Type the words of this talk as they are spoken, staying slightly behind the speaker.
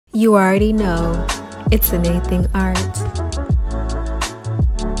You already know, it's anything art.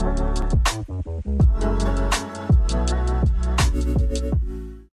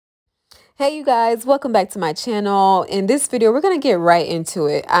 Hey you guys, welcome back to my channel. In this video, we're going to get right into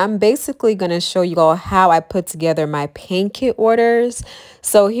it. I'm basically going to show you all how I put together my paint kit orders.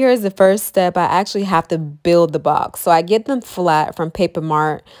 So here's the first step. I actually have to build the box. So I get them flat from Paper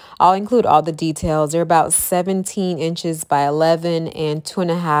Mart. I'll include all the details. They're about 17 inches by 11 and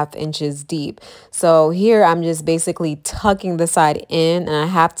 2.5 inches deep. So here I'm just basically tucking the side in, and I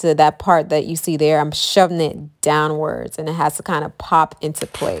have to, that part that you see there, I'm shoving it downwards and it has to kind of pop into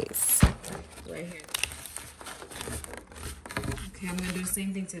place. Right here. Okay, I'm gonna do the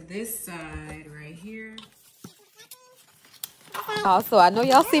same thing to this side right here. Also, I know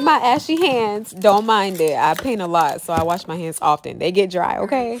y'all see my ashy hands. Don't mind it. I paint a lot, so I wash my hands often. They get dry,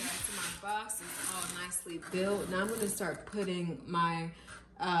 okay? Right, so my box is all nicely built. Now I'm gonna start putting my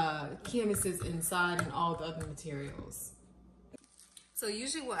canvases inside and all the other materials. So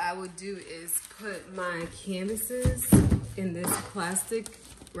usually what I would do is put my canvases in this plastic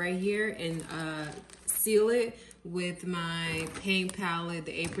right here and seal it with my paint palette,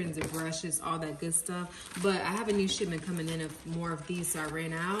 the aprons, the brushes, all that good stuff. But I have a new shipment coming in of more of these, so I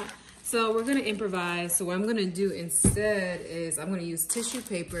ran out. So we're gonna improvise. So what I'm gonna do instead is I'm gonna use tissue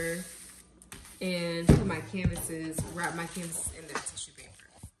paper and put my canvases, wrap my canvases in that tissue paper.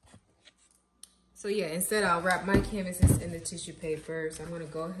 So yeah, instead I'll wrap my canvases in the tissue paper. So I'm gonna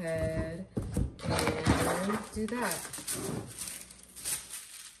go ahead and do that.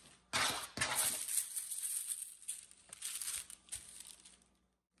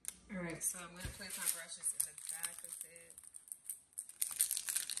 All right, so I'm gonna place my brushes in the back of it.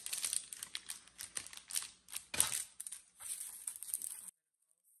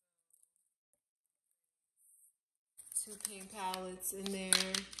 Two paint palettes in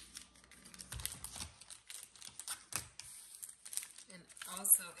there. And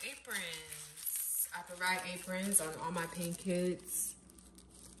also aprons. I provide aprons on all my paint kits.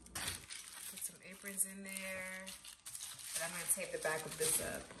 Put some aprons in there. But I'm gonna tape the back of this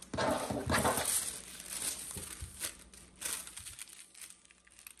up.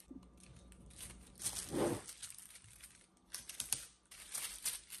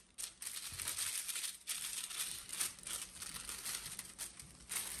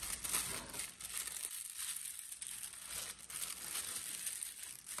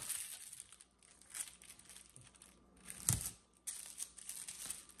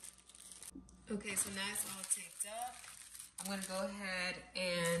 Okay, so now it's all taped up. I'm gonna go ahead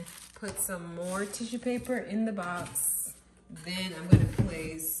and put some more tissue paper in the box. Then I'm gonna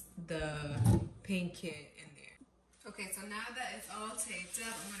place the paint kit in there. Okay, so now that it's all taped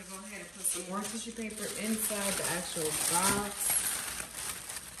up, I'm gonna go ahead and put some more tissue paper inside the actual box.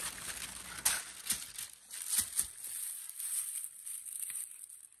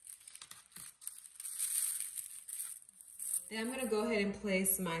 Then I'm gonna go ahead and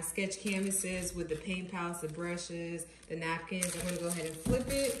place my sketch canvases with the paint palettes, the brushes, the napkins. I'm gonna go ahead and flip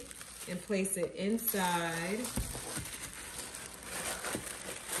it and place it inside.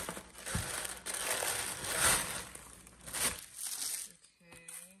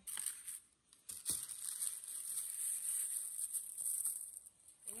 Okay.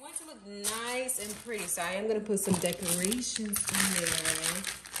 I want it to look nice and pretty, so I am gonna put some decorations in there.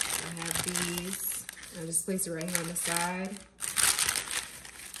 I have these. I'll just place it right here on the side.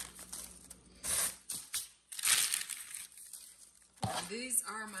 These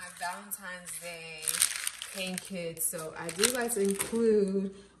are my Valentine's Day paint kits. So I do like to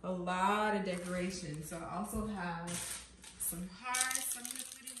include a lot of decorations. So I also have some hearts, some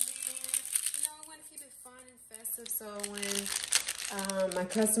liquid in there. You know, I want to keep it fun and festive. So when my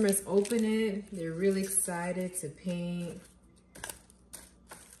customers open it, they're really excited to paint.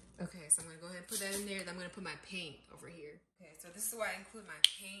 Okay, so I'm gonna go ahead and put that in there. Then I'm gonna put my paint over here. Okay, so this is where I include my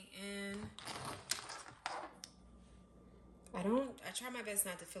paint in. I try my best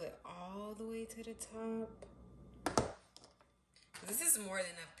not to fill it all the way to the top. This is more than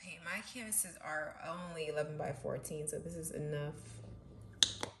enough paint. My canvases are only 11 by 14, so this is enough.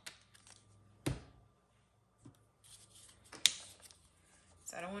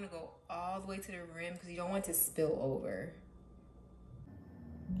 So I don't want to go all the way to the rim because you don't want it to spill over.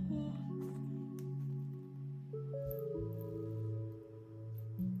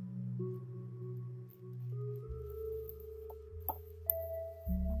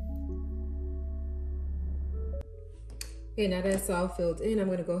 Okay, now that's all filled in, I'm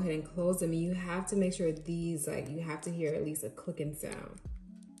gonna go ahead and close them. You have to make sure these, you have to hear at least a clicking sound.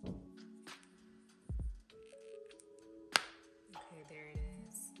 Okay, there it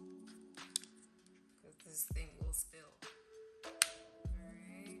is. this thing will spill.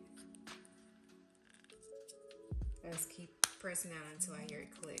 Alright. Let's keep pressing down until I hear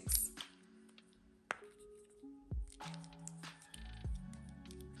it clicks.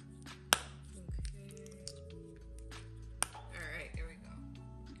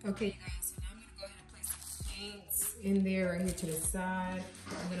 Okay, you guys, so now I'm gonna go ahead and place some paints in there right here to the side.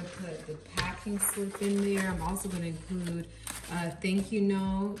 I'm gonna put the packing slip in there. I'm also gonna include thank you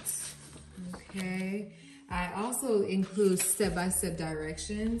notes. Okay. I also include step-by-step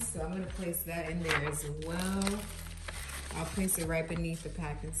directions, so I'm gonna place that in there as well. I'll place it right beneath the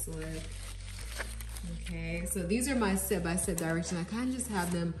packing slip. Okay, so these are my step-by-step directions. I kind of just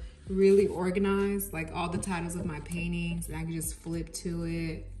have them really organized, like all the titles of my paintings, and I can just flip to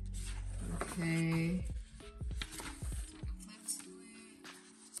it. Okay. Flip to it.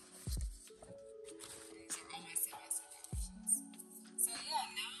 These are all my step-by-step directions. So yeah,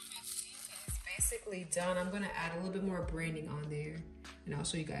 now my painting is basically done. I'm gonna add a little bit more branding on there, and I'll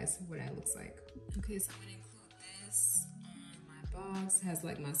show you guys what that looks like. Okay, so I'm gonna include this on my box. It has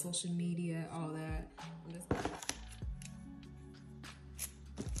like my social media, all that. I'm just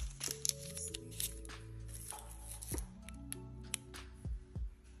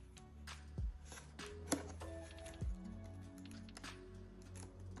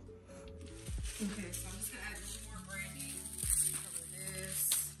okay, so I'm just gonna add a little more branding. Cover this.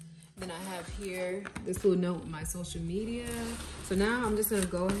 Then I have here this little note with my social media. So now I'm just gonna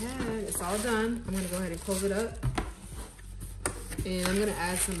go ahead, it's all done. I'm gonna go ahead and close it up. And I'm gonna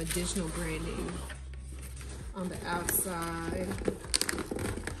add some additional branding on the outside.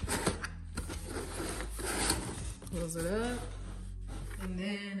 Close it up. And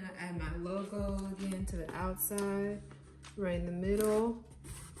then I add my logo again to the outside, right in the middle.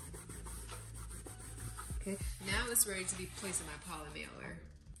 Okay, now it's ready to be placed in my poly mailer.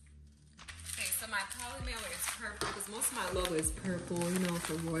 Okay, so my poly mailer is purple because most of my logo is purple, you know,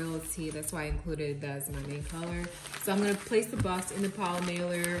 for royalty. That's why I included that as my main color. So I'm gonna place the box in the poly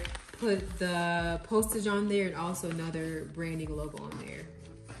mailer, put the postage on there, and also another branding logo on there.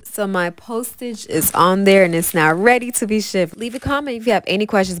 So my postage is on there and it's now ready to be shipped. Leave a comment if you have any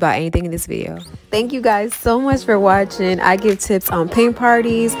questions about anything in this video. Thank you guys so much for watching. I give tips on paint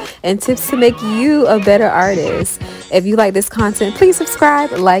parties and tips to make you a better artist. If you like this content, please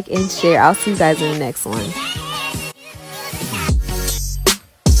subscribe, like, and share. I'll see you guys in the next one.